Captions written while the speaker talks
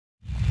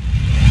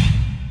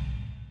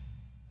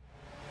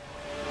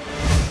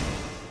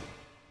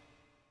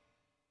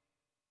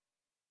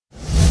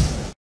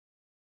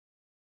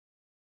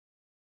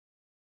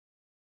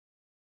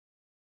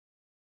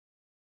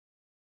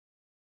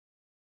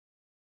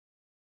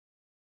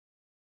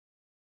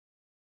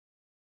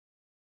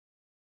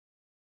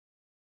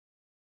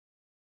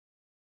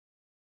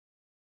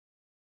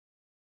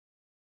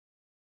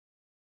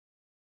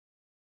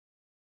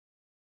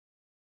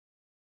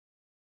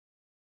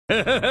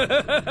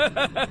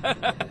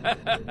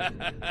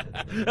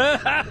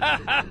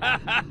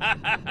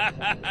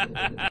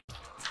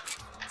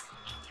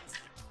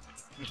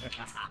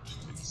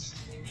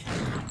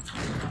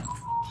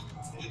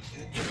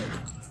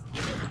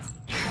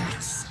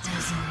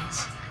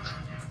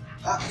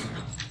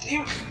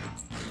Damn.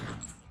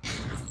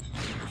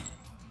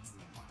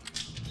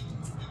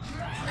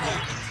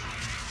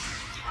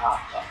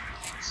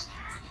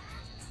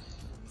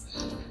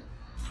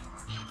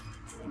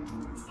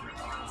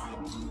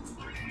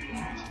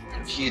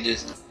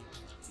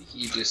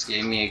 You just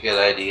gave me a good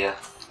idea.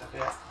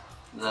 Okay.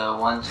 The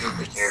ones with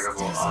the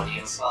terrible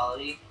audio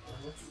quality,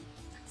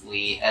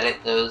 we edit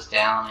those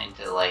down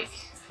into like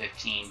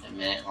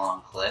 15-minute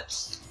long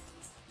clips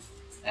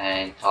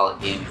and call it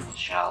Gaming with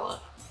Shala.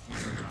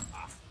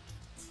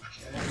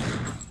 Okay.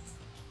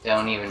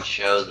 Don't even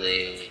show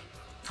the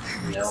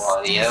no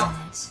audio,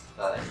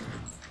 but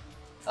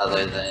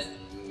other than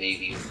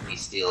maybe we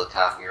steal a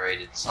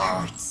copyrighted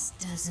song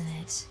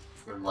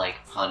from like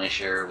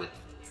Punisher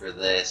for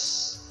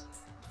this.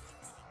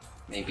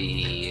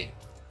 Maybe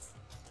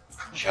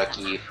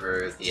Chucky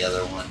for the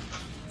other one.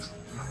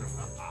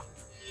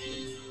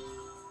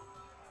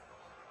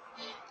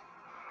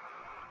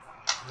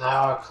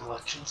 Now our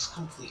collection's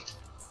complete.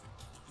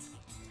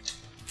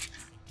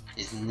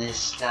 Isn't this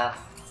stuff?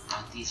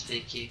 Aren't these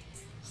figures?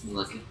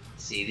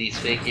 See these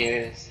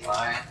figures?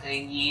 Aren't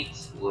they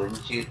neat?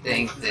 Wouldn't you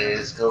think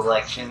this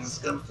collection's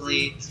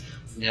complete?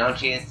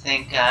 Don't you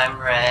think I'm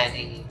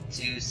ready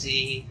to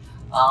see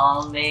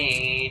all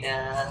made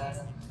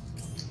up?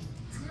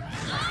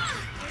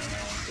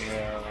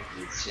 Girl,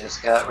 it's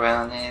just got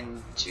run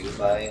into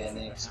by an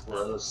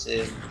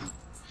explosive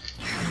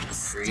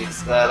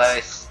creeps that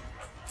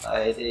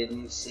I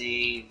didn't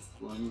see.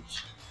 Okay,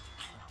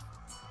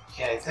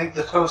 I think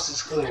the coast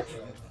is clear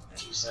for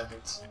 2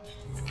 seconds.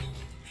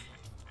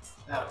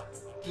 Now,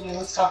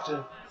 let's talk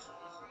to...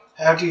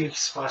 How do you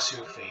express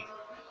your faith?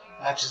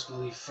 I just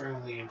believe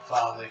firmly in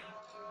Father.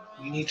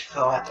 We need to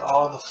collect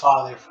all the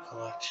Father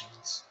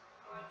collections.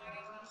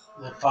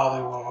 And then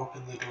Father will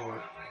open the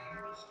door.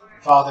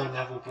 Father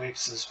never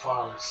breaks his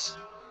promise.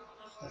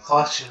 The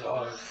collection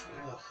of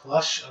the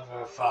flesh of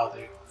our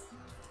Father.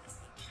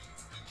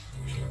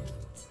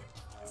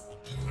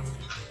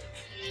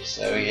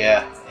 So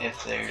yeah,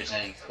 if there's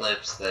any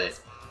clips that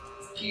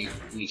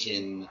we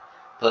can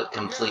put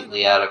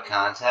completely out of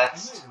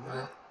context,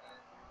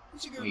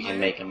 we can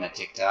make them a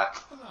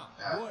TikTok.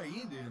 Boy,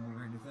 he didn't him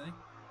or anything.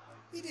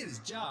 He did his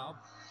job.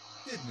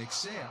 Didn't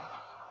excel.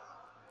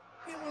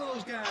 He one of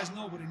those guys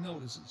nobody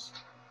notices.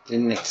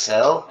 Didn't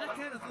excel?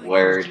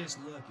 Word.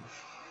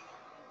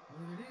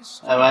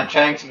 Am I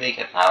trying to make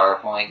a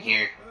PowerPoint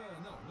here?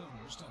 No,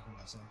 just talking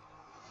about something.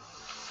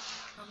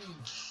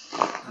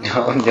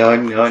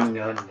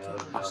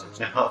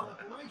 No.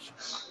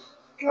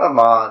 Come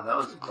on, that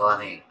was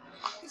funny.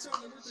 He's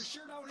only with the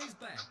shirt on his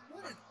back.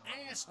 What an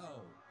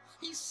asshole.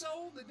 He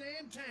sold the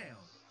damn town.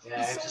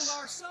 Yeah, I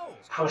just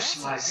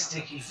pushed my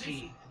sticky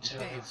feet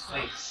into his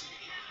face.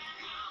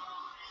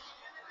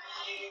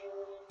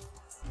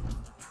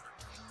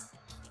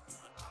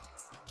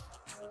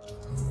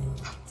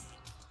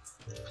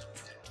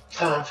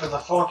 Time for the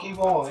funky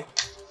boy.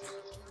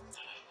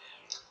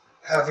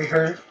 Have you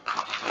heard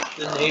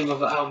the name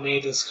of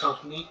Almeida's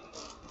company?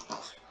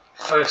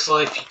 First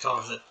Life, he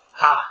calls it.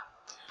 Ha!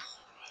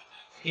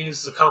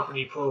 Here's the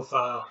company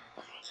profile.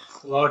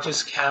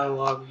 Largest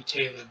catalog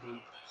retailer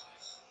group.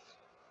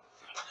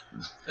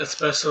 A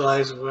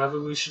specialized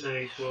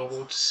revolutionary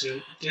global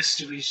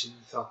distribution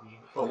company.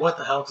 But what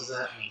the hell does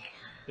that mean?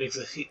 Makes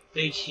a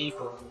big heap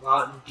of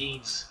rotten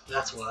beans.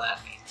 That's what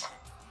that means.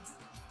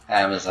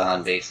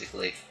 Amazon,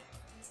 basically.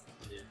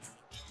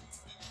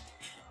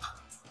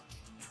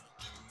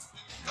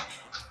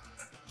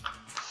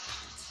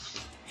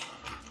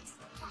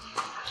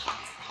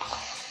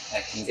 I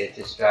can get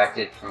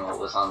distracted from what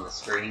was on the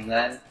screen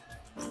then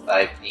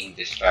by being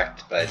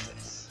distracted by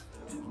this.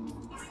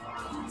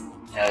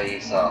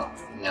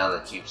 Now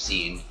that you've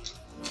seen.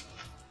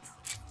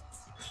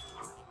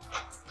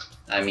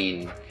 I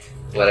mean,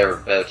 whatever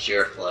boats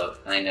your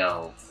float, I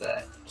know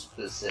that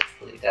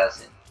specifically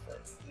doesn't, but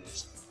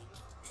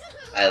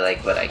I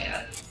like what I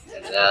got.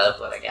 I love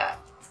what I got.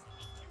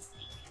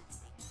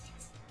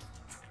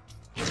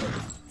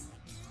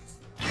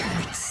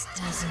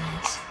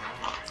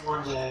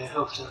 One day I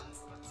hope to,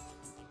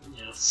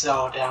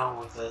 settle down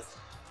with a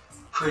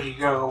pretty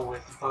girl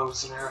with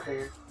bows in her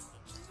hair.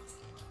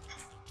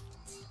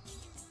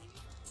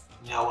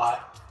 You know why?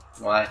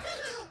 Why?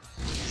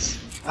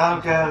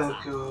 I've got a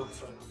girl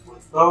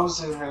with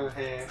bows in her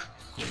hair.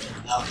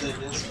 Nothing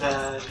is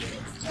bad.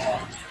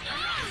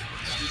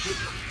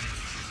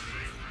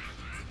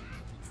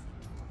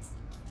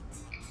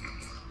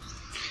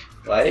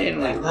 Why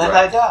didn't we And then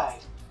I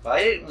died.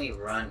 Why didn't we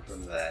run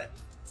from that?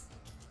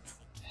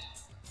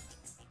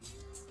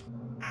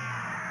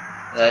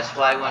 That's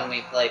why when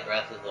we play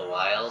Breath of the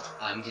Wild,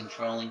 I'm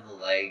controlling the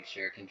legs,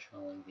 you're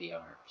controlling the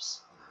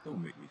arms.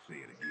 Don't make me say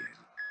it again.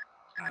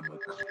 I'm a...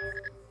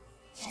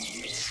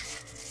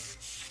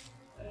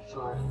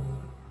 For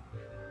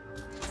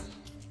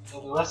So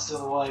the rest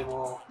of the way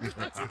we'll do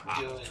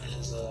it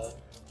is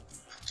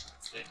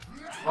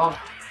well,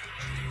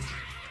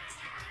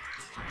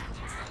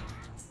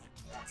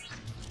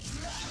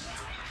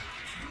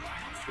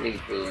 Big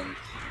boom.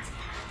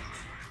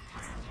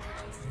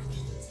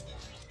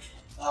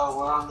 oh,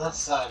 we're on this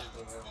side of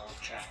the railroad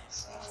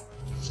tracks.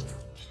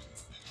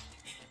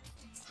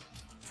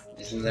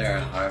 Isn't there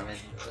a Harmon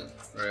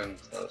room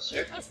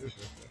closer?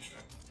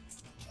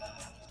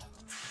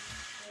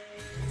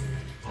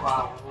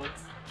 Probably.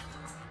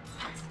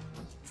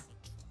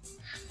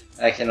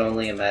 I can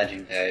only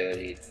imagine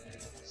Coyote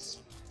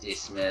D.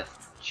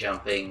 Smith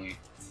jumping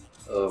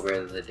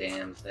over the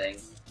damn thing.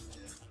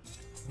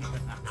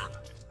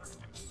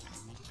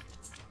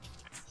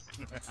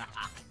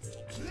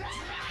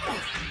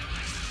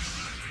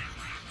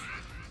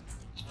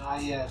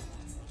 Yeah.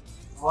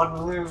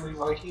 One room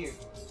right here.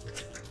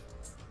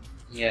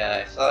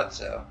 Yeah, I thought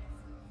so.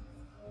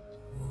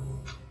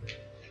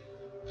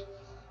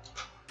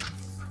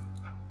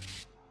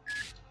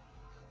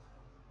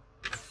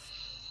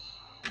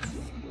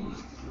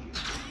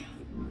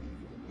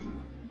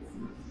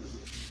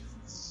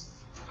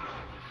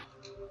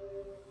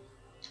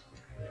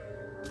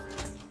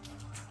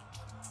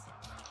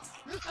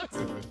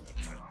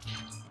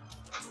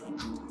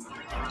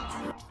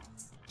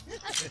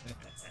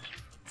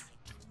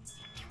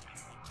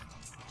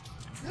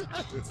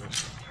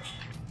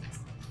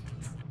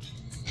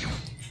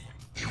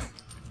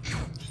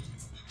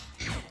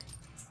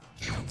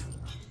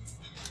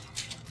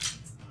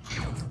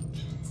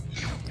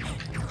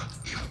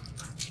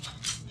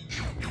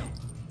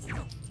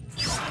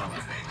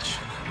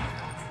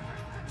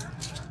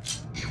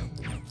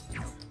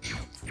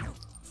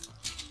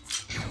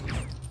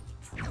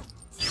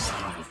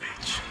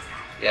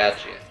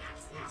 Gotcha.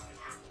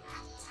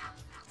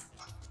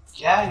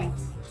 Yeah.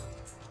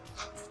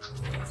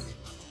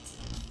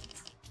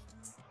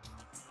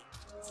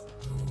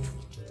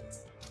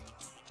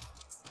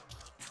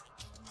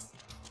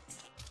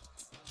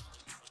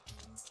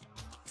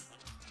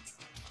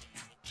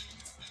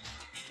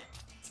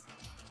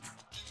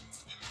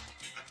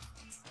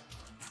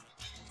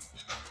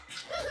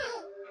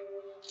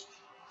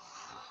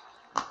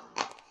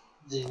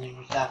 Didn't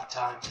even have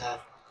time to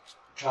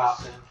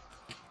drop him.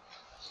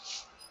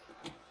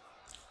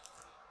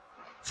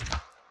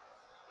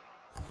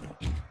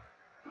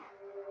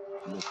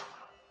 Look,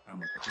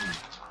 I'm a cleaner.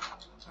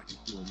 I can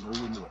feel no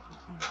remorse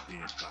between a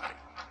dead body.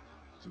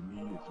 To me,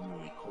 it's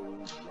merely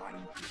cold,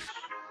 rotting flesh.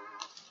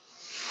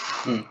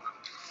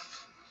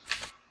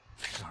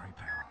 Sorry,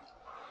 pal.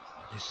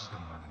 But this is the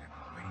moment I've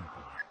been waiting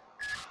for.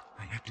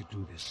 I have to do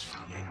this for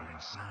the anger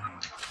inside.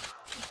 What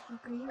the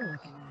fuck are you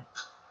looking at?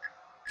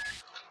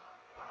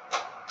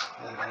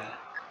 Sorry, pal.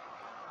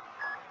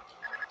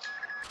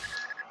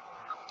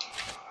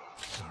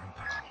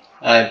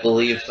 I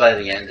believe by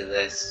the end of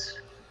this,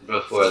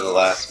 before the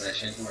last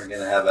mission, we're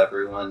gonna have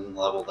everyone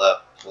leveled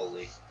up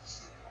fully.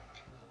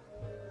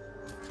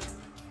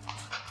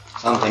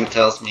 Something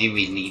tells me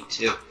we need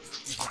to.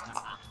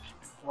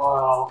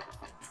 Well,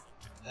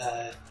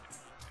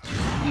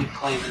 you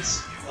play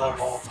this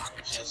level,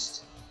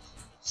 just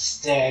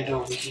stand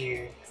over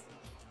here,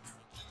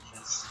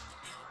 just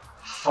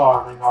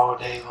farming all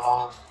day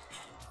long.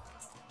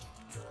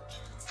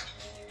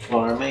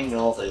 Farming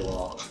all day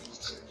long.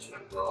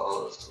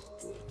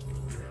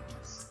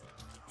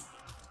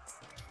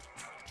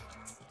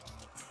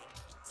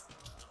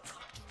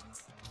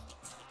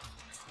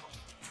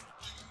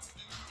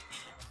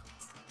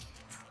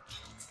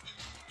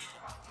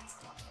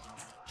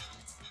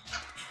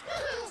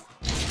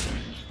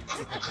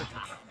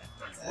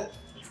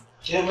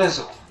 Get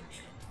visible.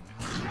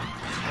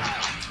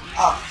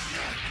 Oh.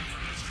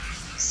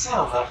 Son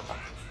of a fuck.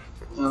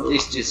 Well, at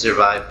least you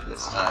survived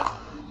this time.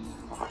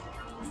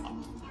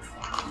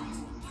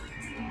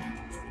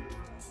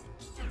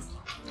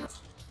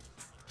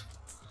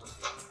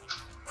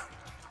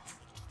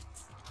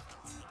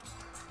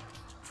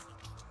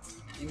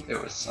 I think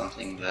there was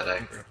something that I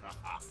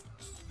forgot.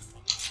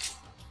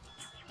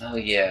 Oh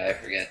yeah, I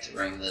forgot to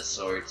bring the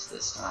swords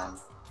this time.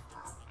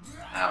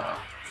 Ow.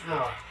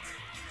 No.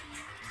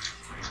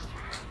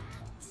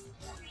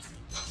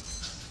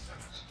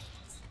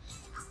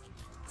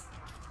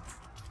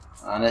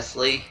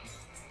 Honestly,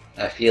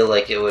 I feel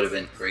like it would have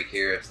been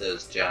freakier if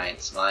those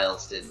giant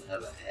smiles didn't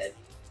have a head.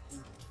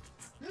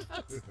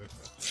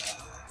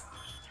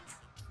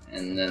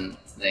 And then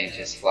they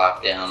just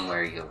flop down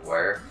where you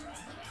were.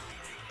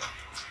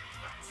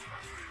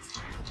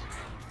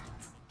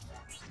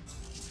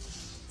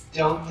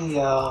 Don't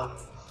the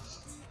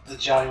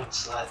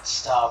giants that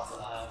stop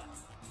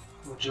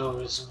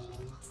Majora's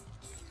Moon,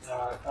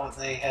 are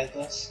they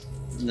headless?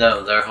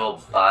 No, their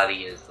whole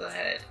body is the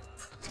head.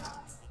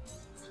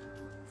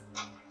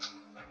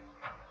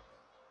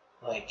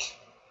 Like,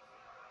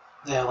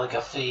 they have like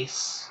a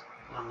face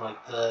on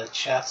like the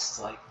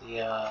chest, like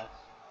the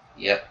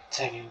Yep.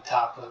 Tengen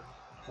Toppa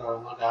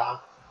Goromaga.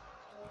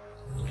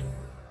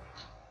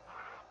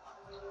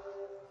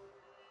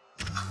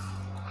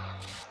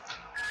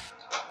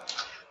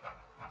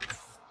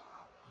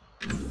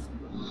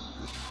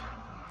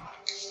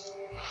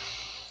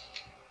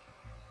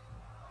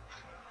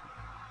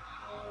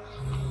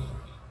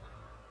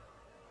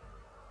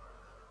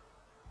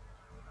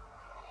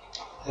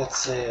 Let's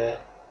say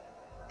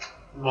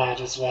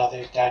matters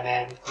rather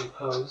dynamically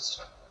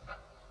posed.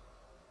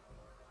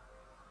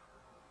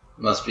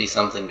 Must be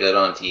something good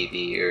on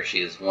TV, or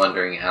she's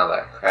wondering how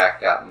that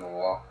crack got in the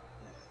wall.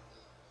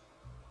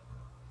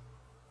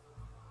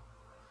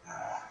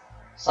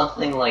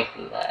 Something like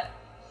that.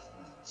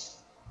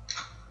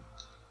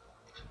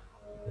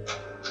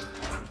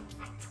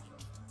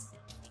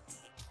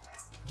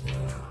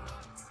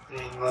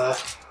 Being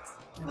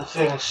the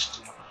finished.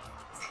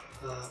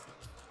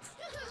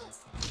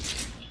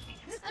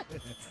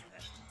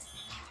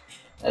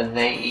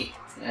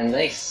 And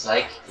they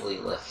psychically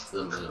left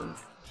the moon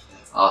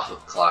off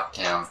of Clock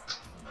Town.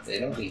 They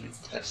don't even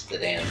touch the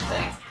damn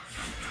thing.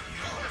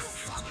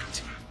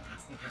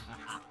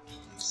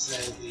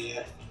 So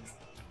the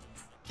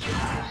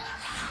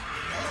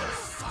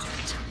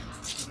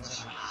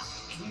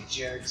you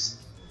jerks.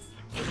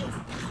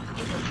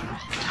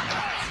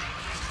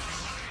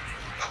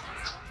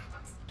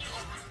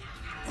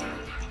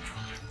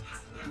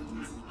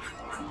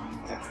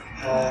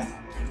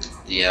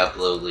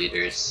 Diablo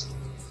leaders.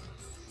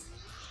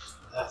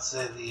 I'd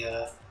say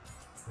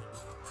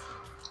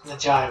the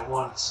giant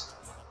ones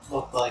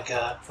look like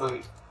a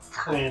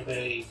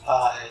cranberry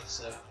pie,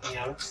 so you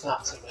know it's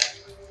not so bad.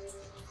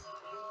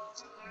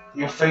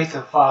 Your faith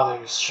in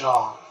Father is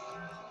strong.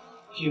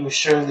 He will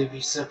surely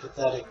be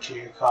sympathetic to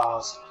your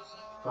cause,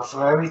 but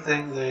for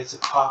everything there is a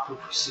proper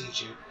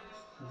procedure.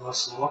 You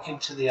must look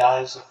into the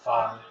eyes of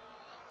Father,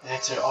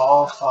 answer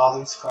all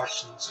Father's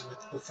questions with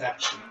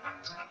perfection.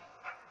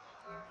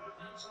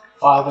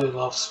 Father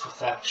loves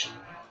perfection.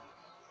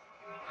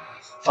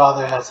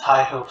 Father has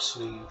high hopes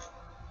for you.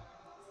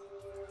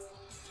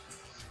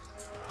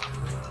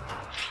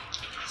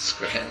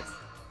 Scratch.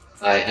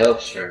 High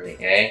hopes for me,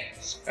 eh?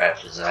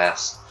 Scratch his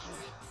ass.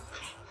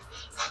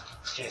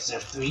 Okay, so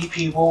 3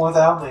 people with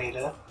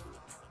Almeida.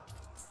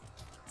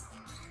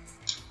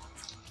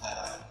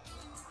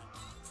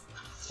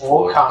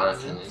 4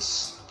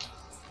 continents.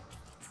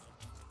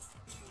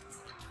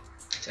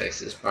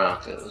 Texas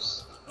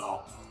Broncos.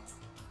 Oh.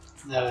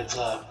 No, it's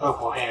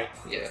purple hair.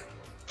 Yeah.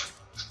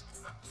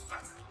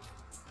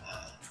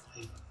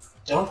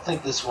 I don't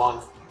think this one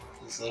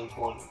is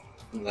important.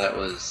 That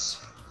was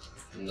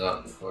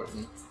not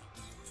important.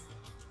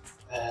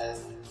 And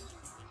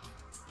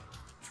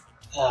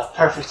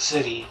Perfect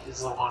City is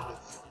the one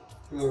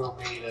with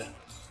Almeida.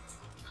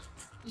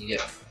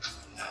 Yep.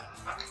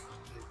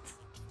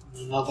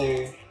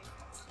 Another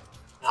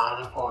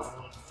non-important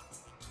one.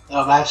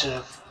 Now imagine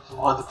if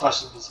one of the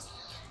questions was,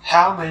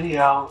 how many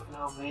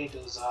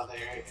Almeidas are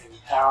there in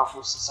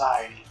powerful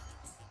society?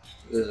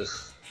 Ugh.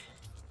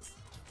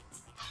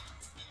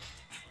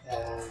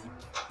 And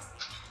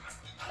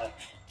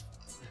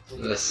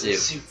Let's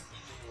see.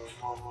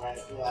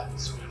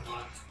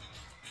 One.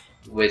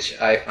 Which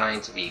I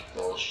find to be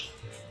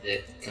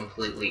bullshit.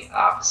 Completely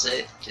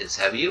opposite. Because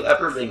have you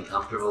ever been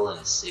comfortable in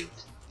a suit?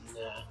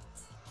 No.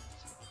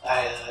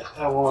 I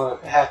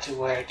had to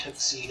wear a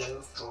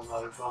tuxedo for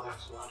my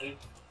brother's wedding.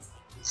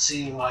 And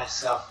seeing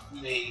myself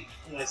in a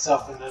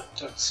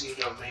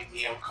tuxedo made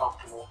me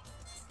uncomfortable.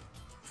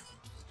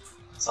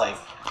 It's like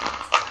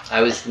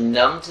I was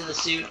numb to the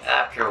suit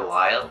after a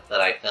while, but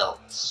I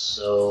felt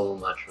so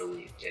much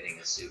relief getting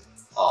a suit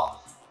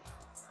off.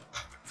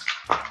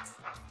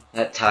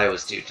 That tie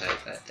was too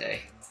tight that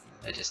day.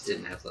 I just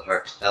didn't have the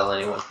heart to tell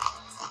anyone.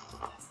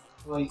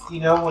 well, you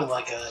know when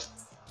like a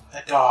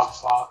dog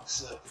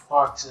barks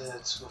at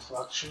its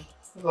reflection?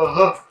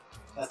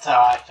 That's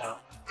how I felt.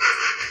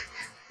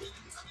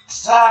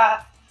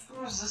 Sad!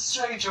 Who's the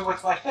stranger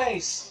with my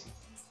face?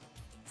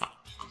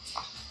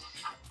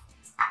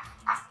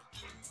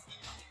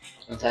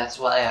 That's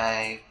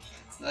why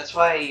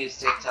I use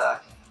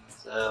TikTok,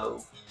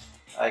 so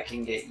I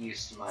can get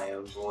used to my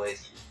own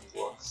voice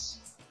and looks,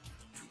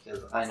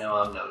 because I know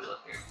I'm no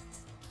looker,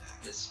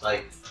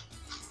 despite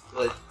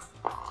what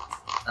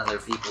other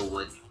people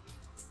would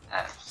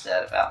have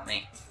said about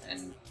me,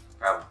 and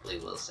probably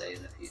will say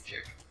in the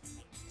future.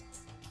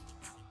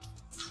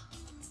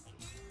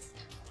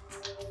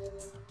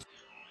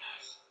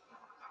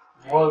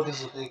 The world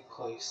is a big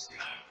place.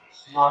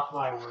 Mark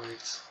my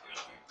words.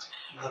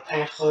 The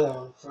pamphlet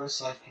on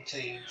First Life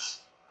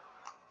contains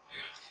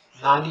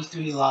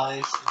 93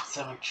 lies and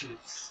 7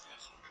 truths.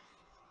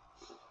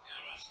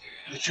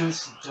 The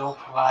truths don't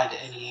provide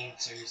any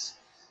answers.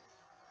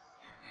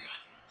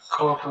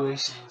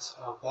 Corporations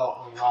are built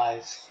on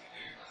lies.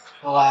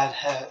 The lad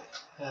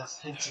has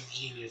hints of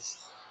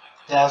genius.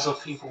 Dazzle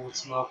people with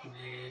smoke and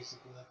mirrors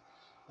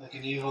like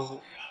an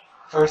evil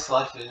First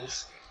Life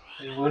is.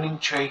 A winning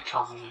trade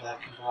company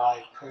that can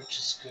provide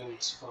purchased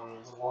goods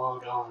from the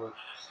world over.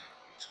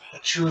 A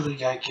truly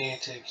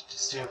gigantic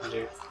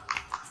distributor.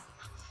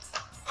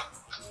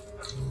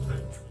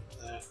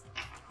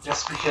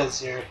 Just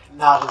because you're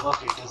not a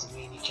looker doesn't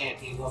mean you can't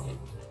be looking.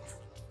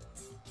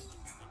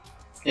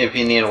 If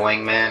you need a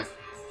wingman,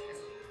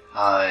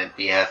 I'd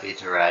be happy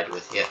to ride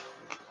with you.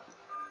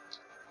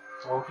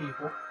 4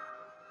 people.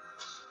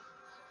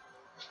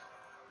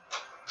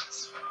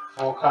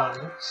 4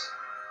 continents.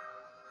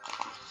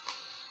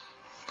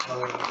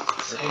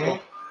 Colors here.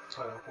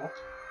 Purple.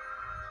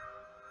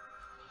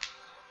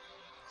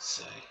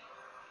 Say.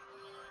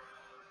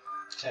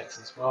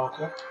 Texas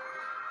Walker.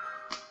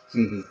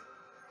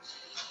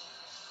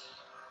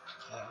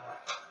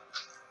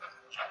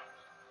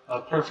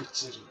 A perfect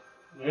city,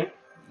 right?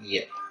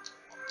 Yeah.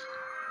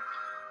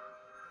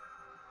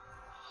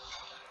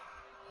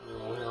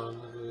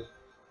 Number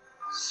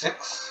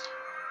 6.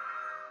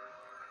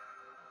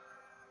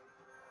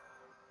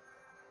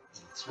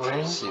 It's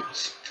wearing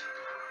Suit.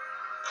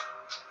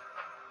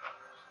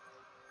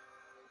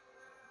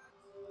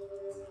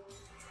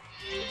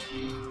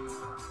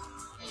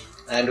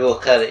 And we'll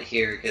cut it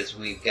here because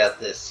we've got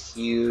this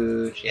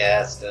huge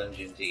ass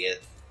dungeon to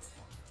get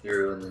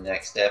through in the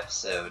next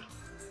episode.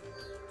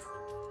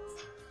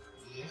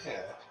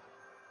 Yeah.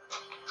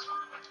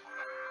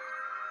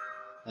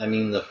 I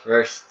mean, the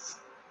first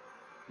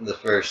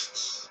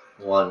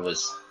one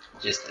was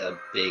just a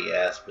big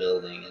ass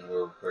building, and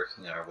we're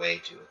working our way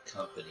to a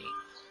company.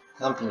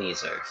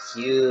 Companies are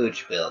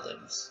huge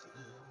buildings.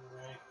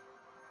 Right.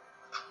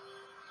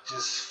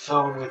 Just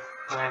filled with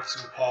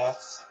branching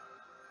paths.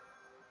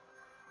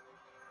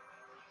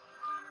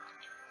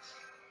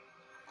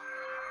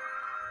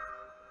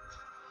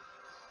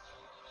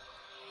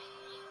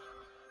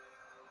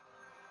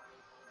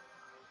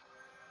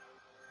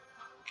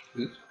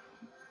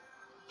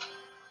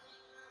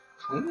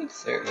 Who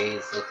makes their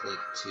A's look like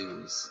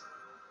 2's?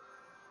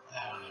 I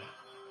don't know.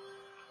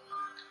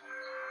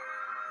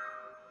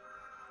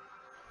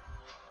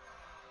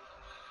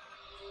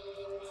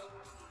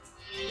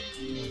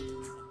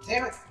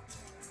 Damn it!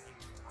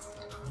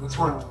 Which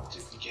one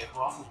did we get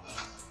wrong about?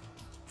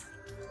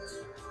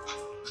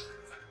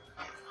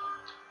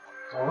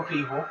 4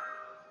 people.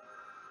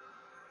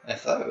 I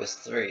thought it was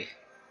 3.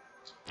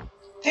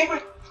 Damn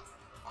it!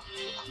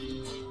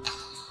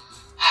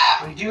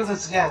 We do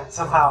this again,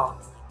 somehow.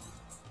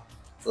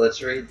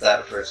 Let's read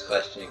that first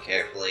question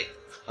carefully.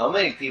 How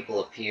many people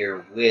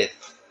appear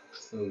with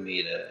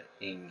Umida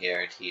in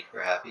Guaranteed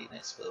for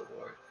Happiness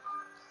billboard?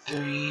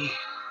 3.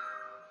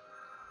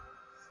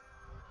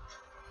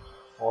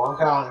 4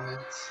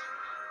 continents.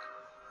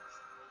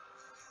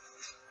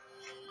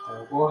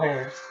 4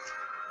 hair.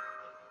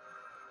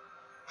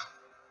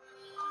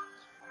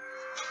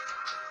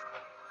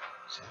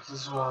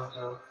 Texas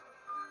Bronco.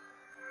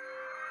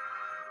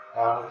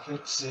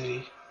 Outfit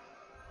City.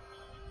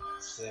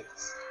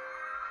 6.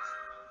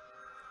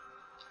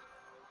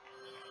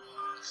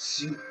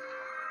 Suit.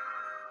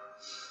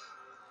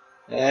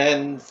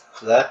 And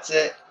that's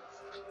it.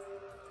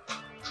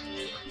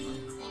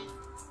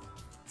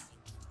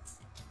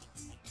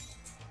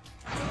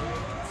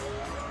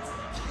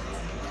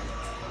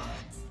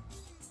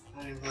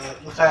 I mean,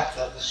 the fact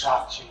that the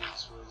shot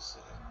chance was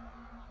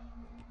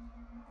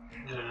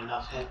good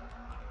enough hit.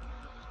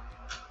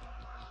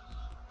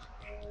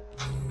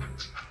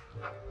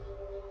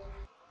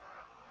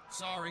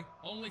 Sorry,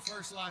 only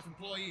First Life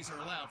employees are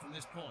allowed from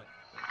this point.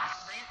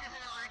 This is an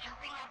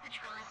emergency message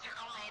from Mr.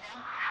 Almeida.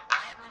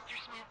 Let Mr.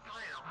 Smith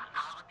through.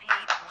 I'll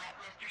repeat, let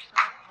Mr.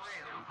 Smith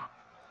through.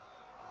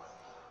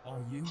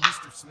 Are you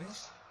Mr.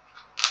 Smith?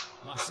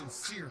 My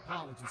sincere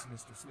apologies,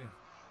 Mr. Smith.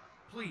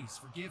 Please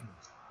forgive me.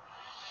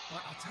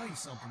 But I'll tell you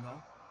something,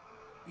 though.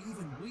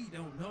 Even we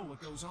don't know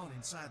what goes on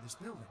inside this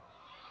building.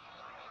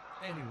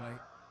 Anyway,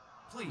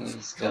 please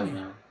He's come coming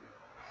in. out.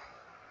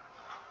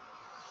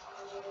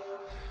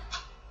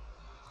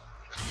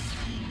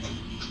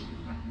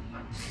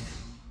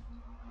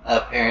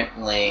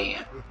 Apparently,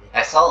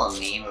 I saw a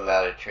meme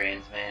about a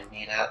trans man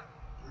meetup.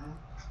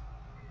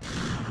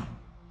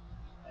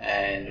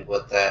 And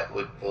what that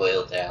would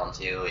boil down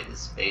to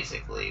is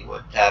basically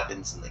what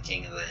happens in the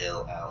King of the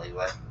Hill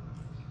alleyway.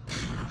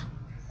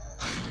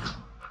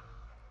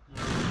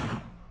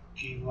 Can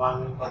you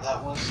remind me what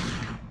that was?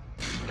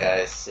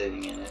 Guys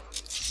sitting in it,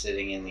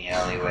 sitting in the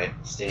alleyway,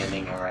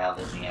 standing around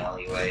in the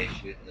alleyway,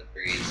 shooting the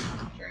breeze,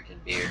 drinking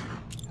beer.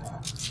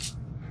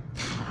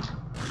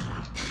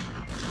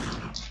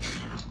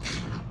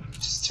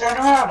 Just turn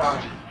around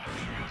already.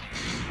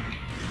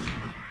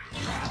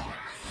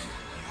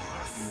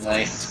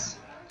 Nice.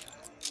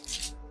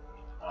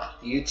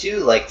 You too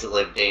like to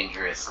live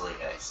dangerously,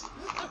 guys.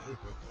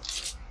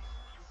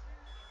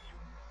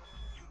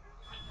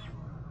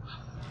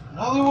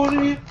 Another one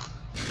of you?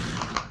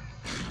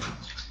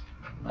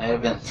 Might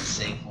have been the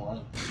same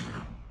one.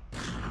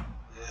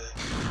 Yeah.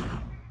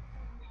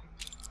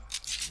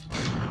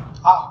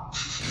 Ah!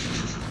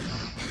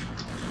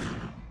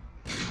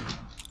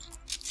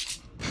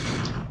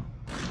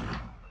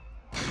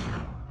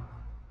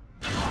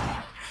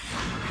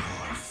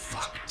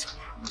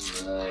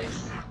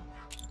 Nice.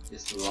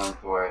 Just run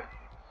for it.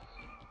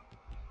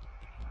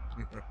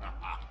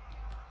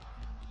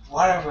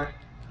 Whatever.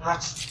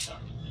 That's...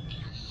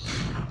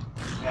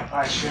 Yeah,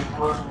 probably shouldn't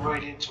run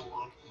right into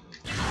one.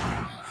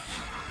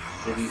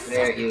 To be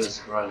fair, he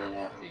was running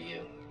after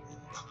you.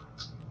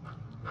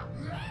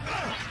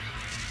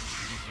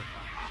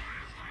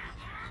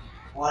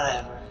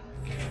 Whatever.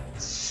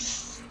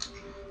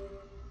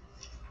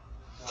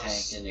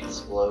 Tank an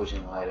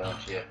explosion, why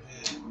don't you?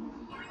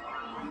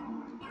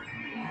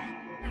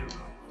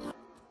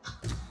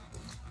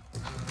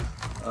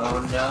 Oh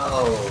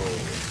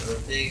no! The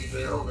big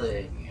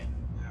building.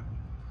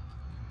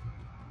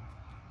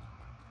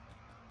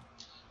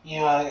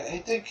 Yeah, I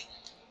think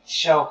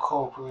shell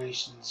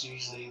corporations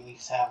usually at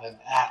least have an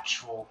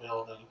actual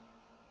building.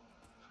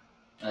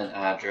 An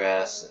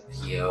address,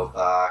 a P.O.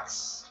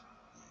 box.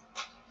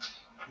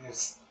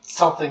 It's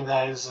something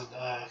that isn't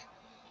a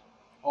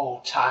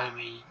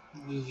old-timey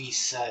movie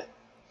set,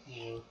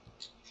 you know.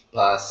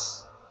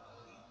 Bus.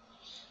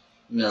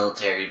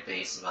 Military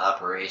base of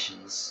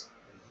operations.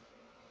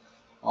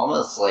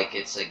 Almost like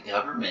it's a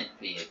government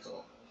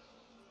vehicle.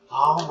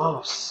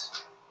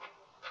 Almost.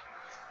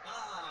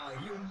 Ah,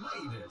 you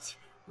made it.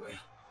 Well,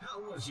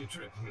 how was your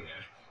trip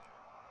here?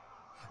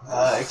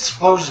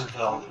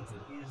 Explosionville.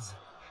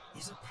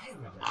 Is a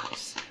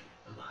paradise.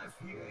 Life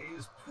here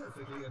is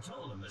perfectly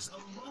autonomous, a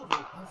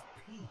model of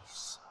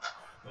peace.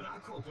 But our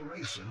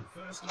corporation,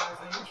 First Life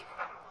Inc.,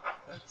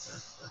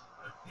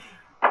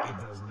 it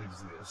doesn't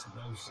exist,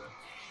 no sir.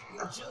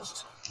 It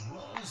just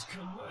runs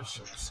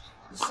commercials.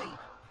 You see,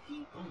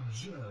 people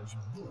judge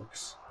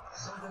books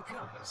by the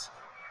covers.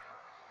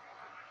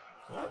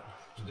 Well,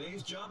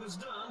 today's job is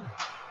done.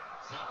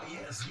 Ah,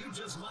 yes, you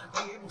just might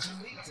be able to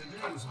meet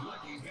today's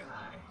lucky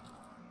guy.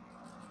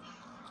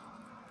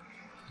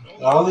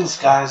 All these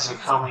guys are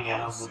coming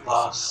out of the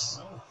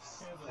bus.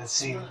 It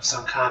seems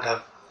some kind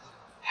of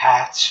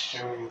hatch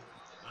or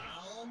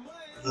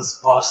this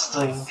bus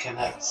thing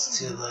connects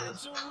to the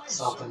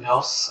something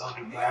else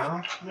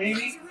underground, maybe?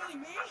 Is it really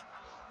me?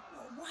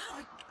 Oh,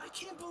 wow, I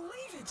can't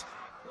believe it.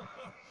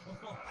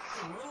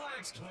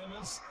 Relax,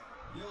 Clemens.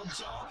 Your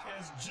job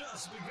has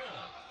just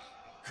begun.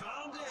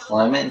 Calm down.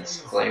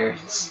 Clemens,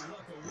 Clarence.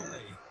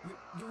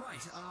 You're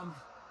right.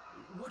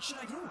 What should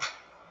I do?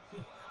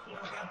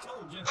 Like I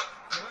told you,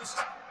 first,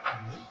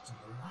 you need to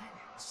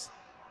relax.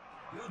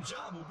 Your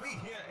job will be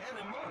here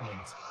any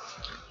moment.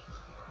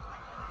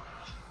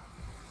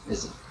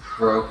 Is it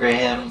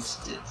programmed?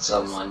 Did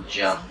someone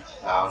jump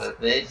out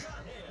of it?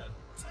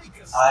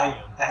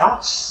 I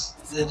don't.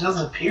 It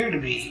doesn't appear to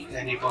be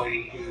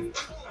anybody who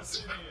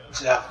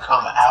to have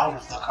come out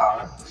of the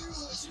car.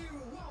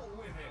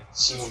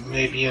 So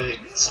maybe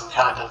some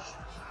kind of,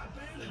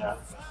 you know,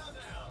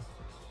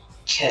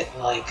 kit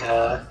like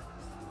a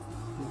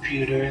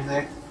computer in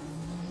there.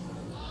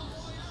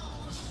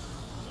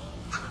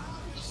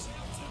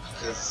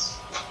 Because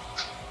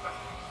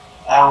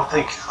I don't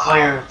think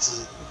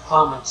Clemens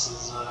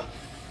is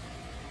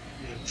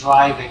you know,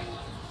 driving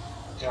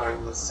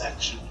during this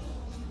section.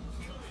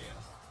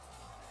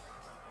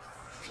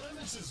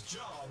 Clemens'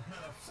 job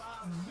had a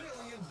 $5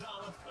 million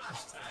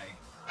price tag.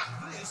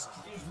 This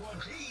is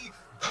what he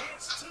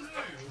gets to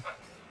do.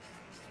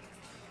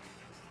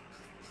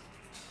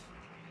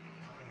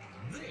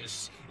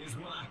 This is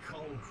what I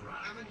call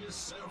driving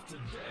yourself to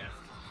death.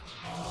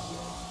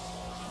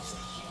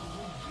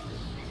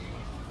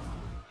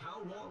 How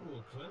long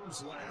will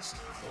Clemens last?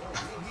 Or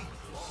will he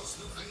cross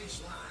the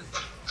finish line?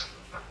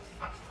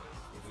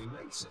 If he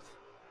makes it,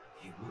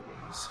 he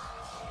wins.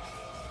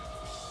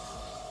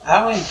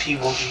 How many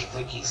people do you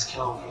think he's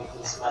killed with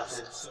this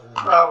method?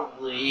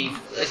 Probably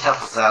a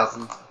couple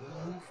thousand.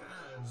 All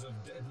kinds of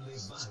deadly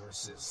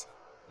viruses.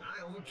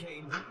 I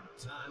overcame them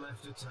time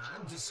after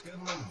time,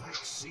 discovering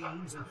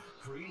vaccines and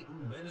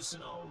creating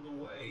medicine on the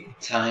way.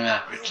 Time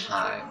after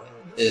time.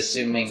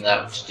 Assuming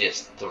that was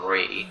just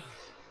 3.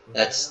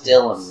 That's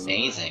still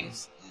amazing.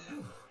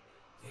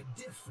 They're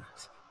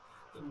different.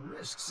 The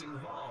risks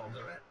involved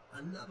are at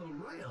another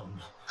realm.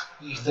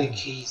 You think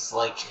he's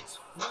like, It's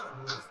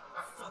flirting with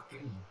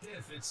fucking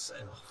death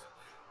itself.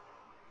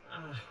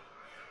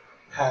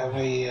 how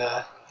many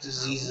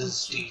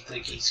diseases do you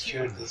think he's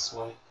cured this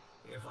way?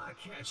 If I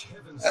catch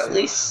heaven's At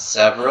least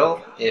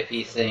several, if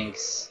he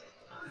thinks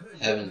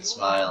Heaven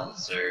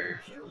Smiles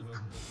or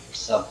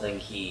something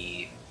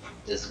he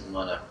doesn't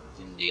want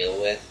to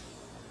deal with.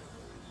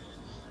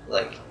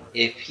 Like,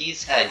 if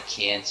he's had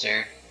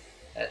cancer,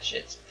 that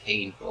shit's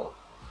painful.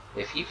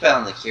 If he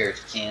found the cure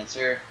to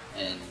cancer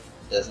and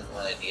doesn't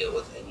want to deal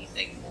with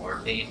anything more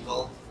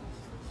painful,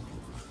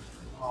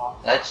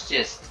 that's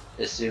just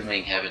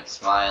assuming Heaven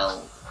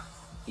Smile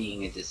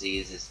being a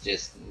disease is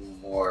just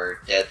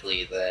more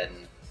deadly than,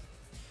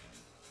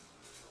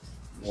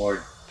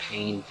 more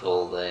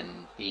painful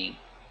than being,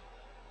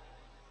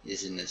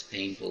 isn't as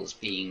painful as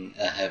being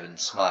a Heaven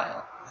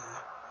Smile.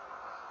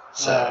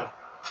 So,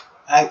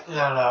 I don't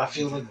know, I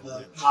feel like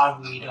my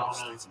read on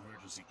him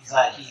is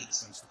that he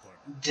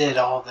did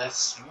all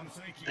this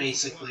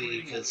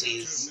basically because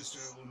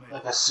he's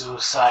like a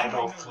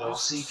suicidal thrill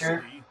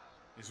seeker.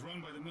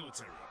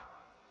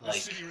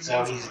 Like,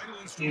 so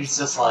he's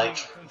just like,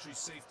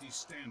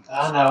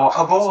 I don't know,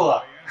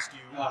 Ebola.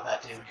 Oh,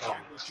 that didn't kill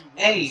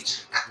me.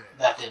 AIDS.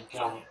 That didn't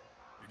kill me.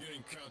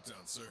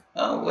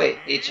 oh wait,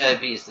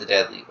 HIV is the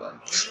deadly one.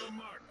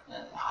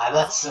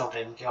 That still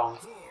didn't kill me.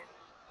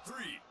 4,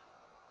 3,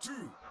 2,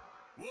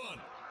 1,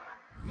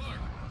 mark.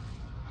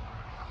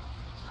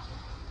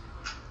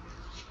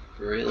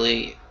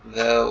 Really,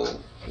 though,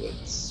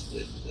 what's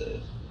with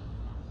the...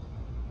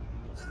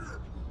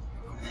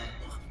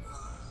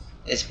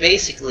 It's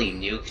basically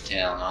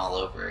Nuketown all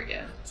over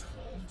again.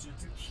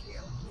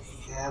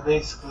 Yeah,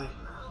 basically.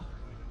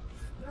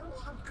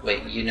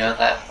 Wait, you know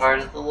that part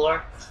of the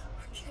lore?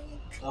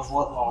 Of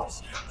what law?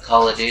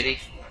 Call of Duty?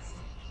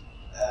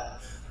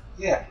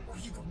 Yeah.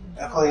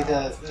 I played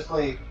a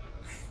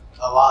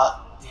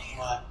lot with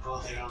my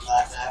brother on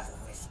that map.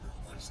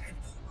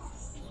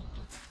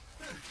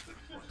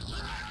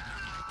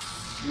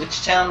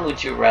 Which town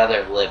would you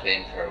rather live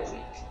in for a week?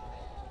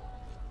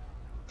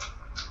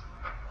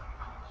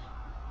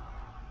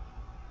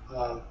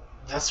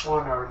 This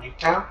one or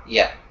Newtown?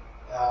 Yeah.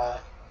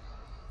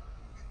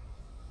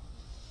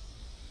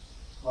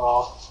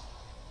 Well,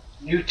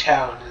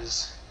 Newtown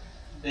is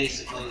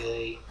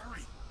basically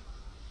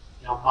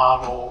a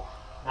model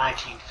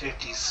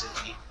 1950s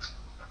city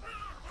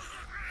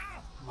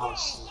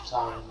most of the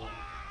time.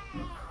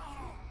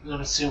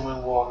 I'm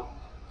assuming we're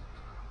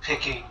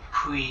picking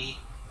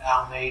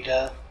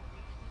pre-Almeida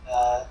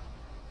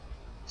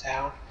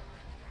town.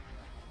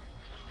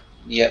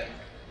 Yep.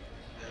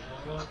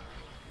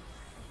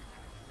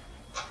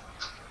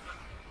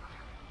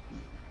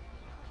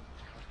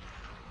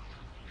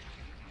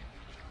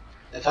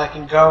 If I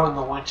can go in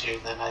the winter,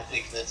 then I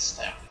think this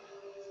town.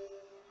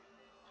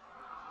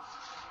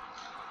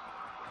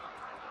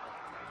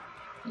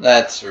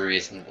 That's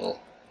reasonable.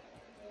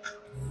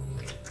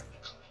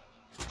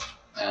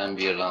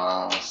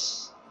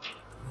 Ambulance.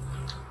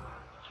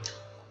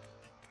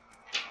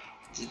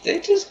 Did they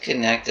just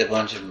connect a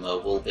bunch of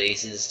mobile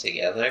bases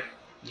together?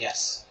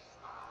 Yes.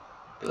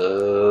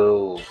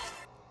 Boo.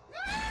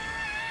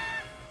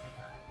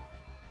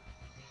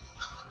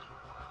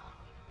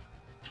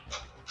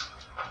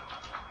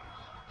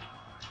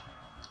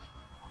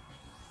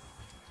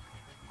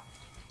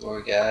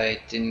 Poor guy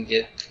didn't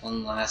get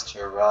one last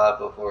hurrah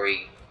before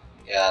he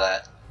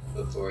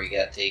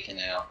got taken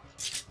out.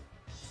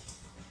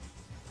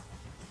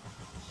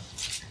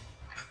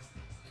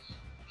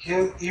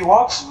 He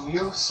walks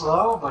real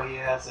slow, but he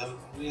has a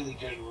really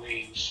good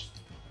range.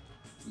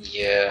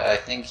 Yeah, I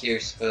think you're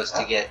supposed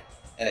to get.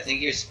 I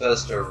think you're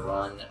supposed to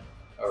run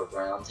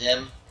around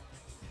him.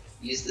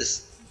 Use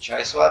this.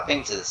 Try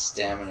swapping to the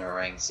stamina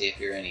ring. See if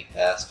you're any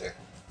faster.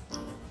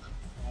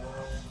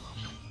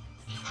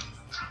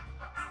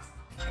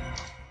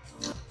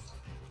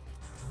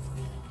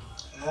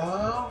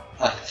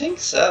 I think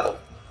so.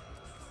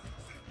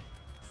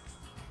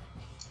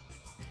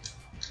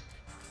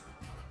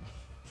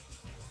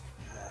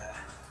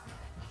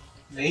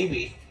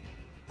 Maybe.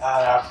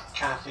 I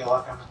kind of feel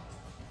like I'm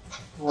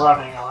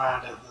running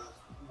around at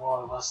more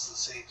or less the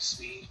same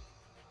speed.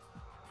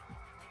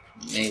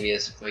 Maybe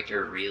it's a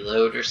quicker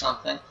reload or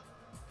something.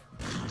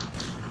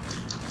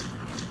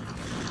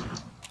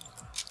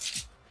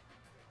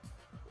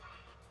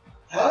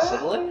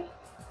 Possibly?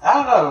 I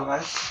don't know,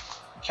 man.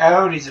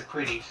 Coyote's a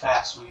pretty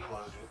fast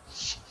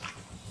reloader.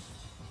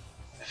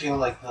 I feel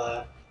like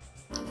the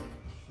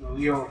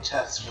real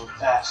test for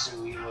faster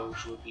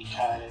reloads would be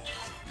Coyote.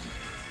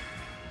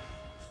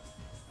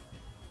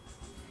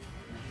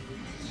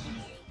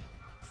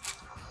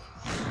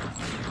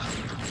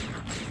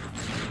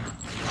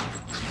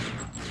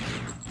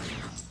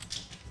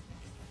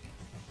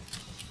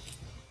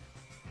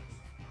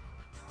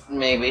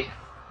 Maybe.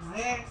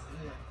 Yeah.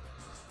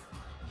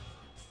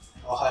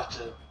 I'll have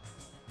to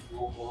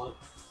Google it.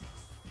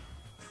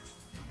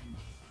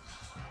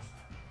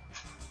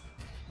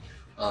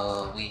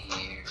 We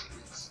hear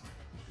it's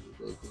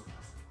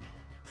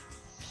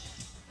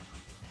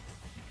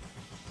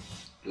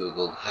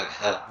Google,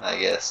 I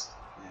guess.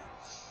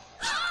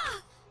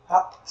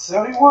 Yeah.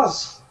 So he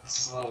was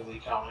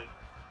slowly coming.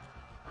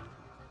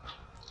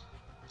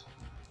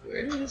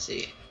 Where is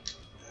he?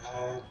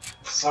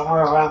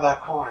 Somewhere around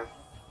that corner.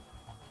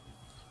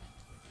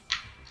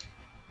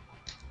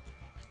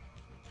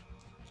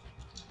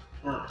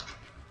 I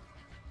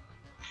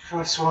could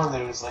have sworn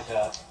there was like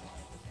a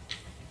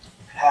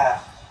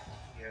path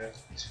here.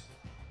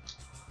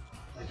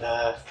 Like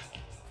a...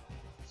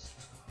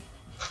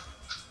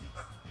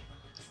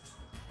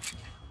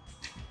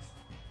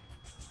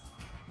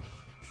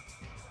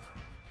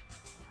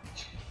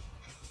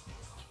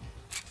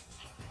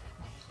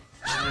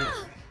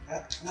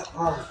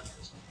 No.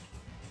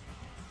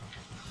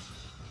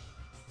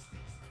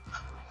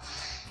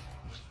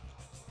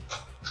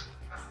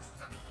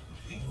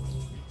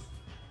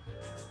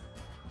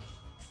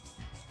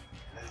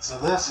 And so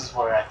this is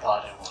where I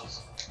thought it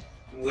was.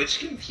 Which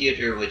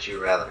computer would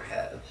you rather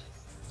have?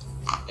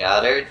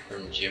 Goddard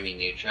from Jimmy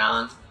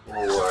Neutron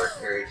or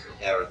Courage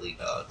the Cowardly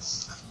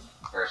Dog's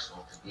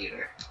personal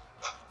computer?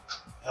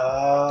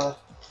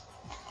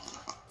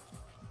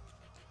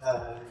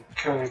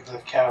 Courage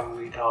the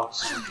Cowardly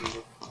Dog's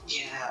computer.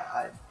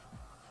 Yeah,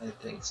 I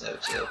think so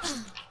too.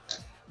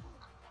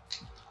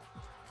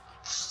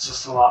 It's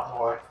just a lot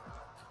more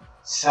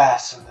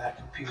sass in that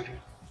computer.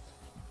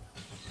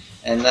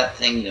 And that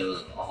thing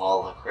knows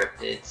all the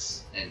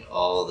cryptids and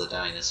all the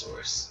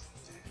dinosaurs.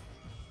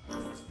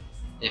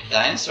 If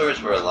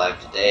dinosaurs were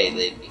alive today,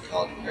 they'd be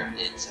called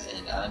cryptids,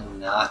 and I'm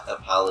not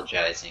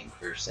apologizing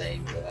for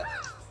saying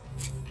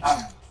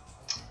that.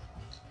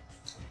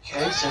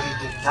 Okay, so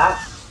he did not.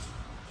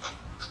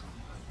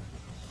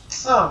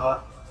 Son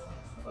of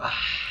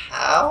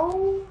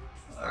How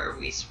are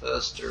we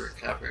supposed to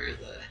recover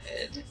the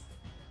head?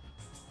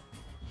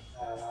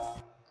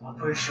 I'm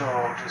pretty sure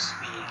it'll just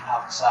be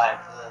outside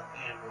the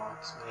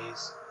ambulance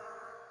maze.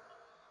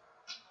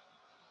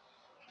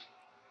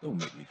 Don't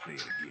make me say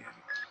it again.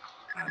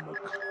 I'm a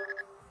cop.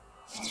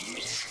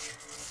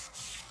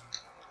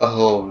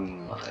 Oh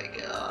my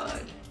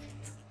god.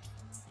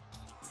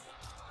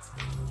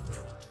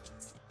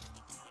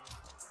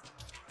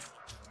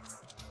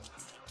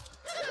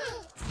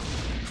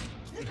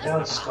 Now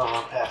it's just going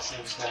on past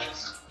those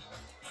guys.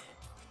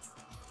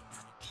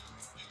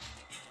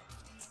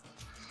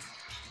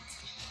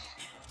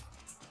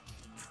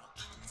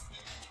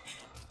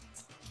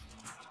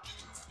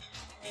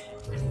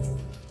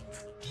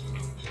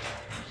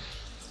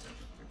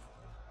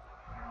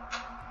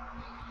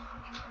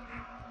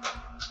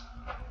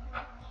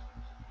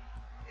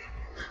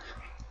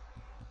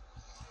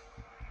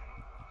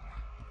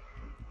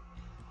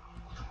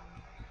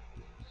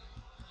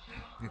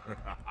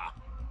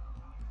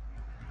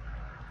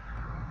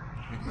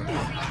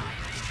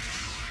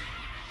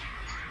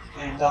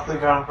 Ain't nothing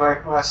gonna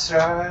break my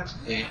stride.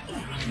 Yeah.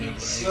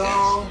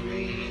 Slow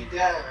me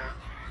down.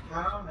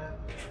 No, no.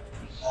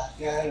 I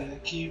gotta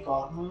keep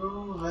on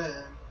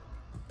moving.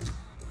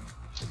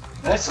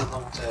 Nice of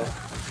them to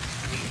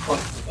put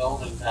the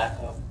building back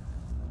up.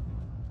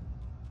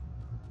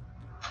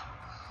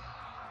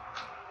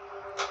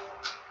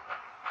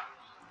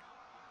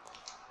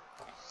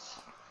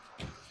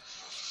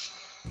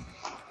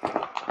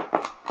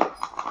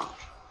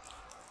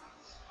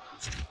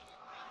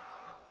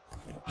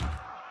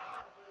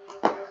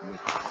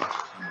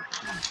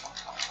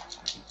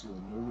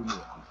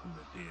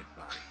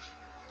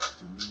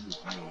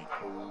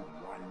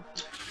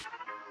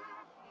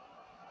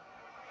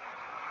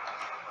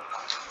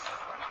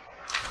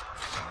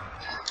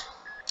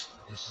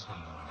 This is the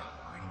moment I've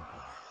been waiting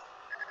for.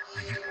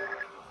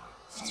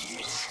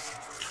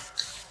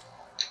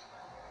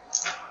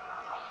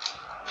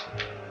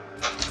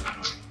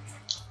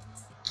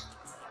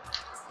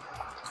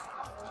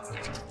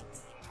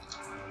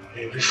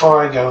 Okay,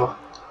 before I go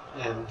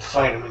and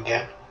fight him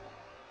again,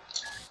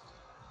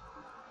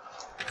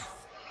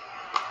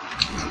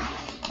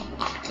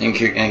 Think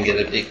you're gonna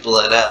get a big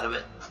blood out of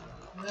it?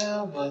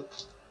 no,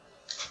 but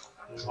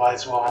you might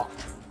as well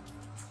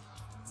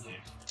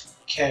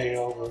carry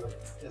over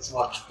as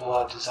much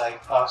blood as I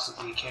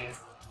possibly can.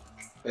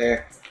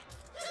 Fair.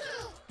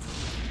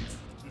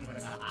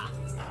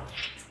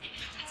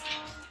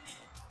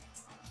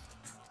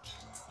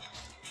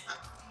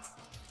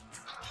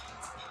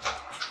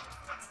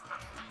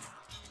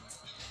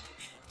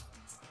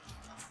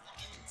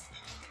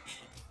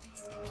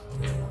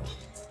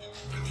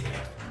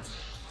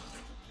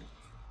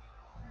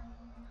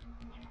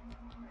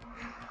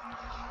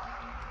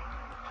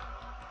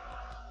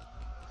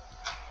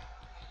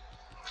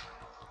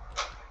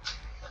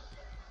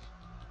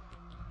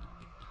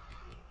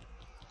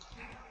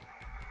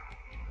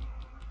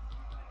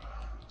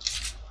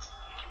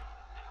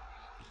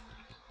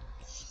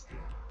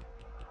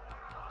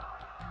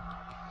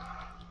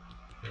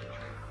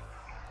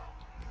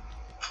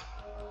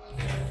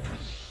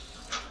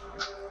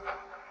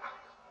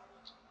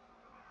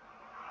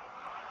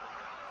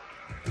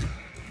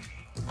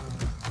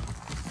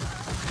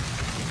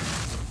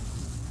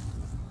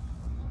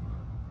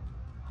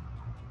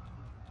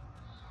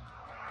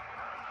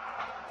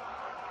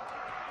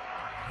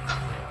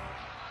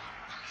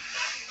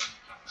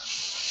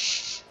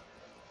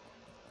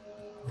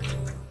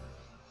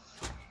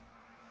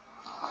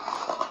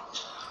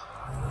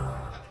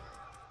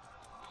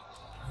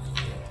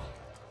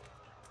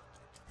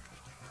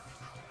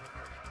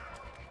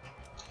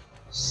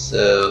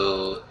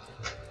 So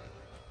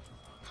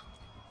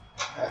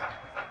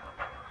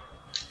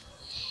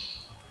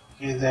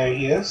Okay, there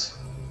he is.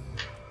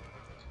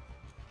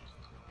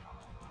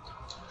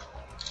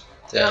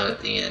 down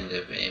at the end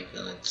of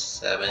ambulance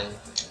 7.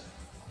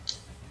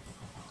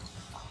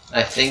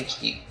 I think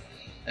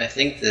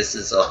this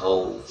is a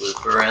whole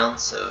loop around,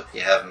 so if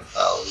you have him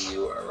follow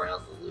you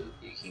around the loop,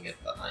 you can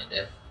get behind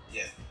him.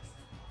 Yeah.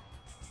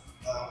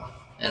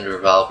 And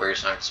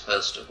revolvers aren't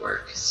supposed to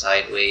work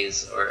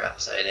sideways or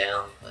upside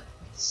down, but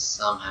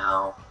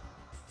somehow.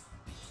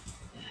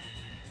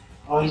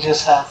 Well, he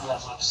just has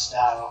that much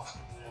style.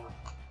 You know.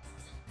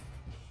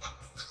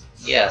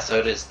 Yeah,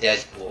 so does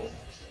Deadpool.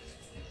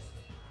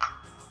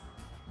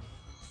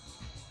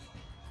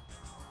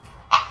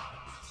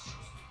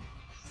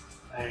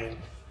 I mean,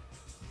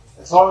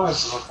 as long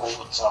as the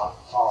bullets aren't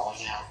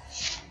falling out,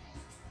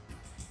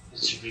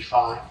 it should be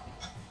fine.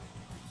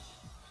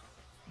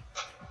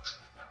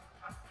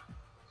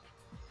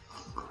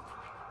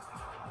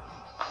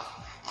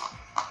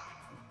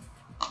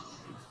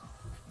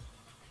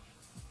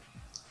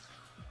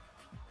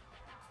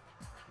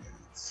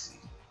 Let's see.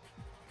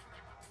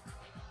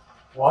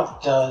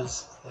 What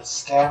does the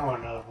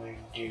stamina ring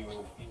do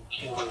in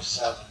Killer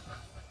 7?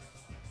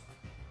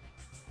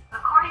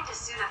 According to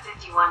Suda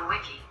 51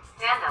 Wiki,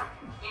 fandom,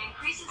 getting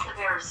increases the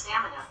bearer's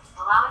stamina,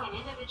 allowing an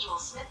individual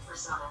Smith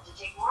persona to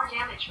take more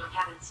damage from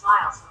Heaven's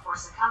smiles before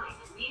succumbing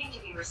and needing to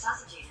be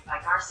resuscitated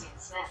by Garcia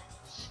and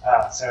Smith.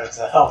 Ah, so it's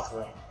a health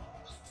ring.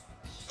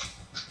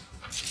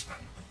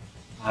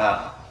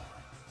 Ah.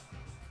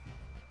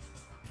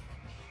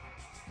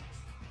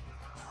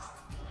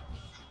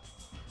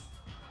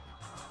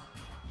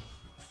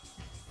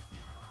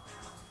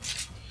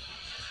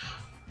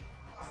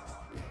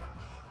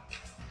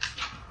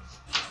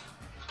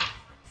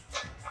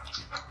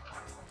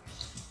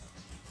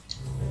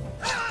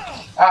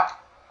 Ah!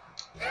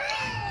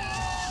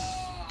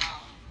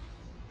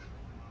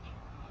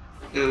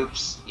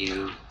 Oops,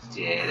 you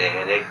did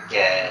it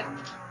again.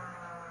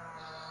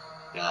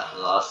 Got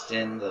lost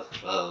in the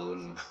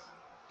phone.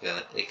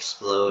 Got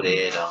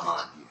exploded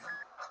on.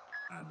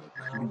 I'm a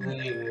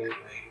king.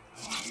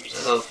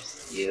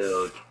 Oops,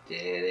 you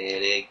did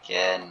it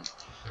again.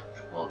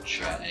 We'll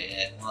try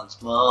it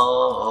once more.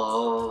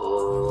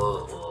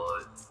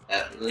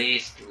 At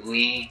least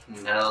we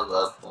know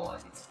the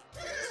point.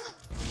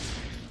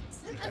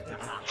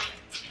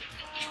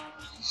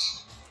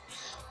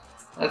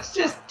 That's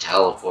just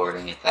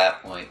teleporting at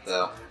that point,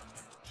 though.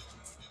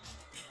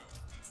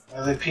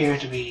 Well, they appear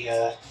to be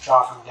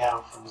dropping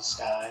down from the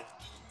sky.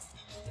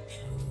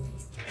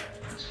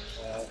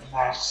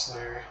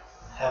 Master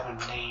have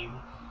a name.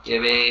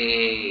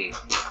 Gibby!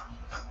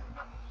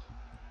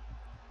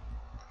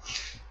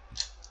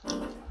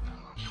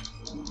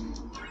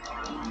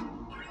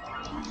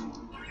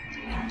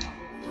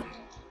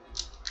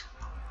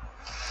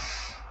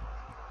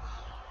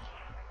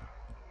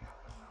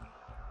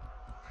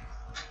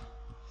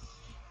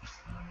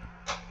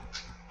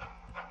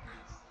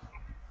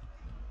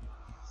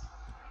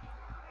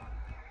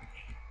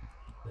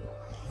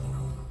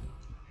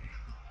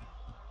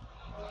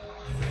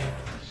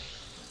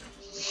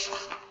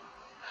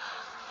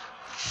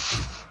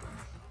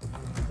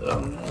 Oh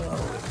no,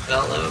 it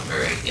fell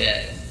over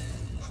again.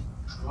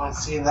 I want to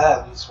see that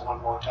at least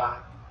one more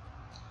time.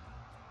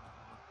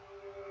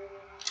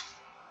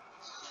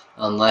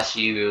 Unless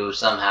you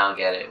somehow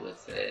get it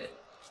with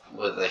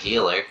a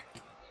healer.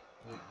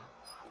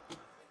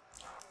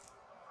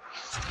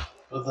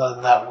 But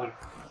then that would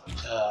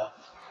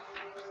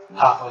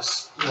pop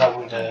us. That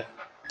would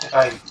if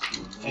I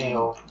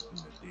fail,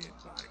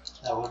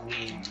 that would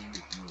mean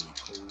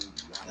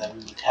that we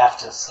would have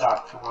to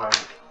start from our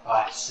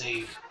last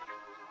save.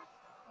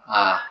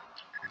 Ah,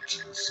 Which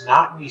is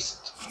not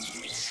recent.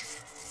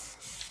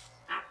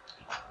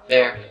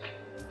 fair.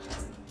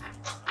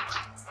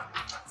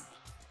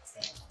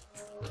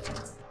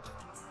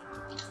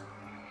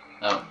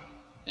 Oh,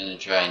 gonna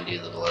try and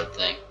do the blood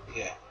thing.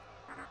 Yeah.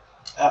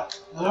 No,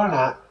 we're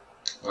not.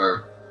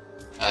 Or,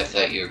 I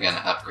thought you were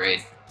gonna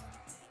upgrade.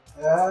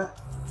 Well,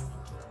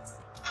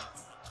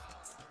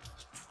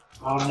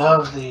 none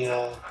of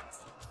the,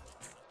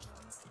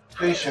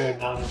 pretty sure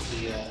none of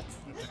the,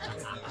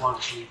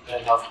 ones we've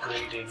been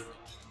upgrading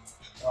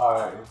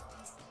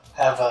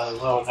have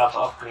low enough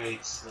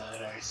upgrades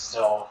that are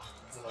still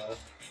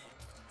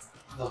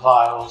the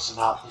vials,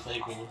 not the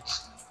big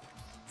ones.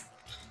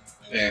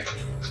 Fair.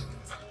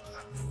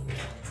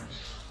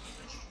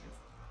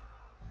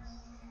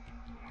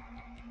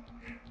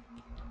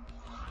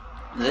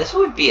 This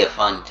would be a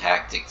fun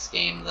tactics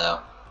game, though.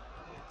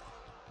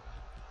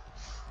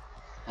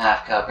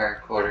 Half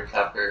cover, quarter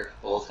cover,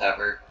 full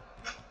cover.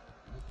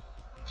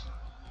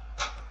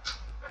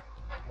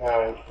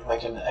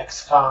 Like an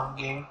XCOM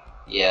game.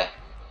 Yeah.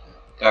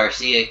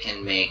 Garcia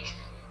can make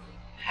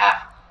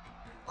half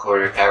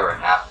quarter cover,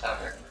 half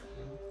cover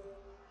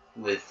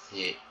with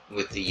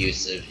the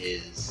use of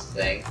his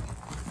thing.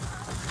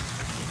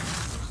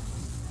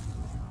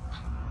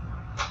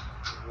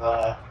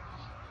 The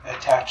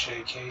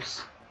attache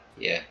case.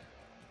 Yeah.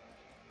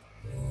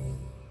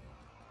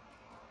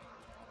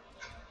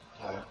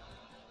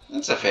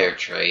 That's a fair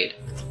trade.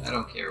 I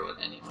don't care what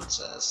anyone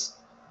says.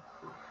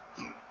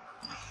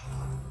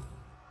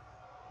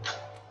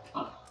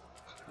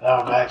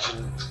 Now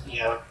imagine,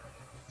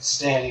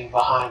 standing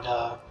behind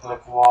a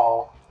brick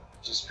wall,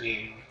 just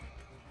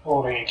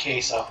holding a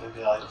case up and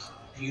be like,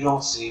 "You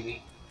don't see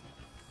me."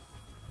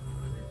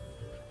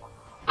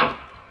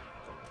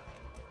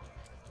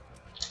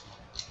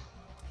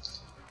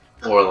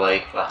 Or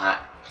like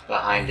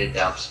behind a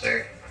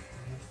dumpster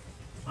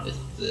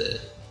with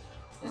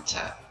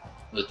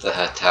the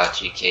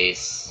Hitachi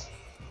case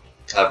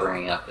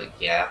covering up a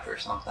gap or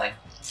something.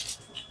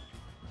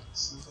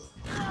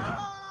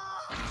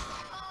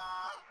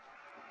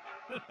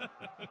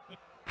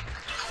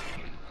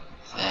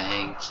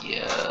 Thank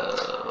you.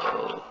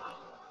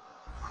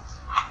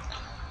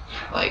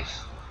 Like,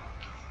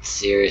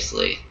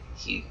 seriously,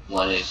 he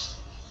wanted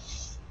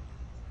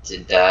to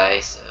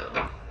die,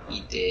 so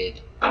he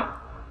did.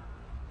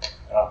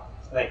 Oh,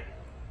 wait.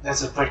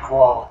 There's a brick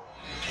wall,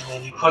 and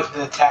then you put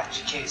the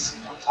attache case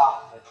on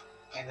top of it,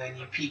 and then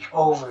you peek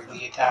over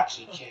the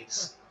attache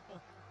case.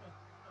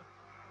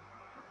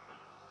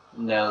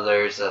 No,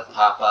 there's a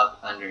pop-up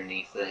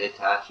underneath the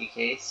Hitachi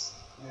case,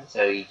 Yeah.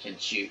 so you can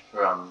shoot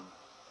from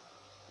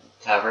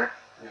cover.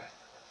 Yeah.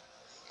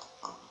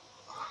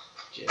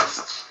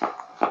 Just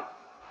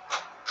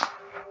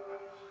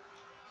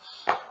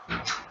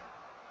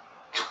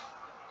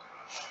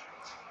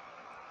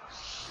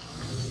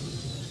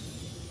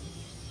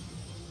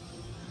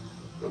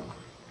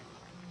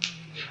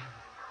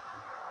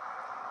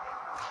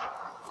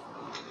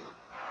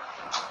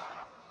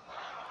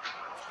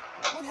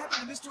What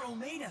happened to Mr.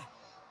 Almeida?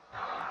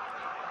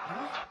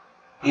 Huh?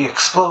 He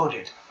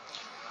exploded.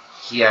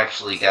 he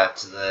actually got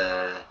to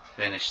the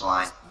finish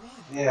line. Blood.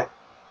 Yeah, It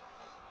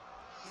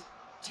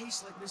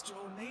tastes like Mr.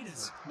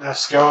 Almeida's.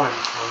 that's going.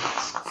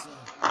 Folks. So,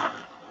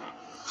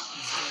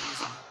 he's dead,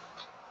 isn't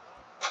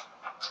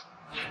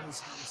he? I've always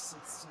had a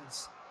sixth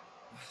sense.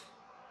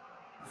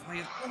 If I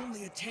had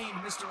only attained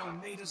Mr.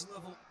 Almeida's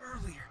level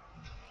earlier.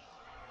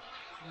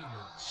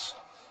 Humans,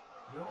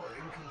 you're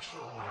in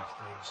control of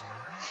things now.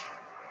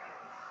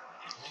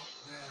 Walk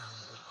down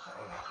the path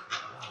of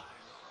life.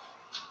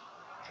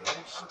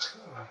 Don't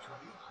succumb to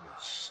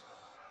weakness.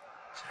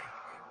 Take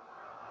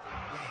the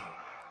main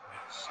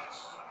risks.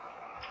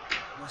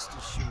 Rest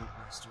assured,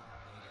 Mr.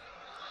 Almeida,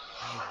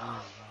 I will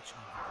watch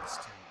over this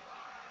town.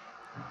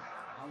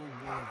 Our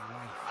way of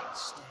life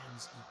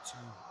stands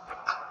eternal.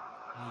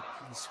 May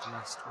peace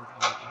rest with our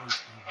great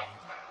Almeida,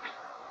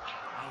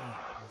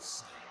 our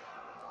Messiah.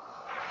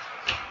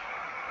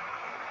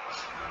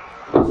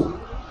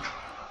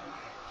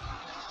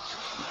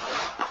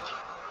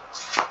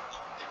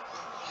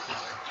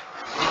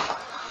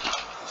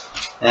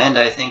 And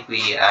I think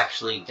we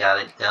actually got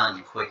it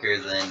done quicker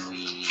than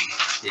we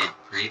did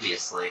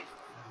previously.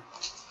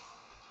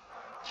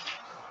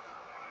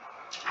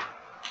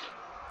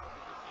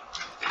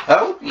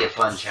 That would be a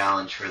fun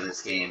challenge for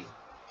this game.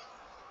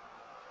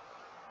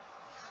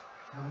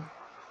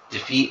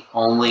 Defeat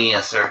only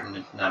a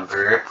certain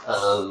number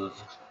of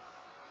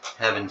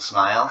Heaven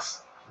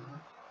Smiles.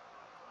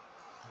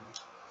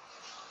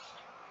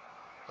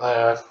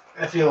 I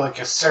feel like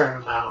a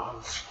certain amount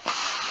of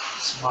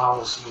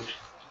smiles would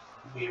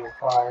be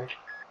required.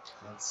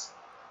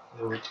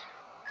 It would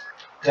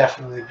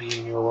definitely be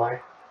in your way.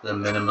 The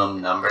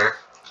minimum number.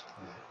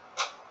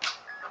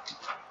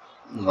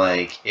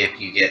 Like, if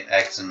you get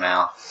X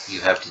amount,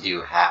 you have to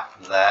do half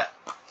of that.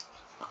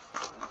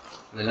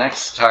 The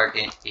next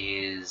target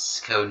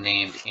is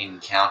codenamed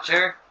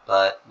Encounter,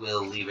 but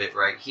we'll leave it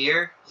right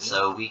here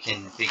so we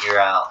can figure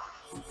out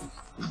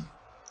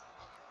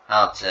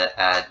how to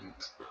add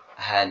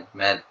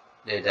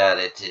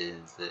metadata to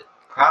the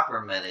proper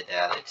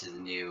metadata to the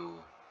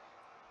new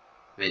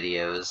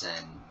videos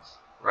and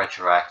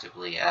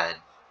retroactively add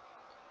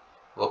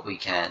what we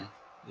can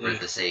for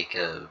the sake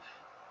of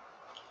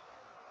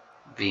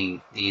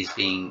these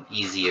being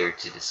easier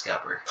to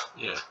discover.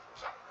 Yeah.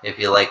 If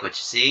you like what you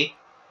see,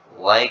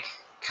 like,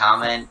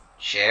 comment,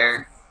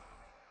 share.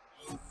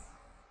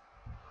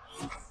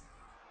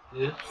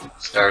 Yeah.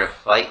 Start a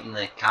fight in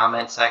the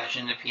comment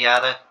section if you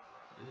gotta.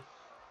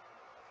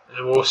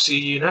 And we'll see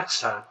you next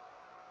time.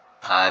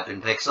 I've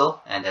been Pixel,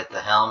 and at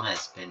the helm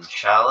has been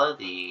Shala,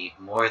 the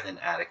more than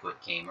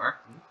adequate gamer.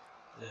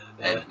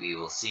 And we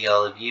will see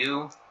all of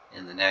you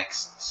in the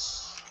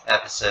next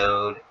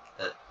episode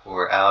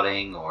or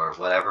outing or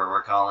whatever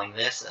we're calling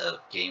this of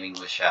Gaming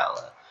with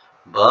Shala.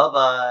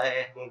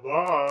 Bye-bye.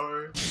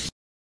 Bye-bye.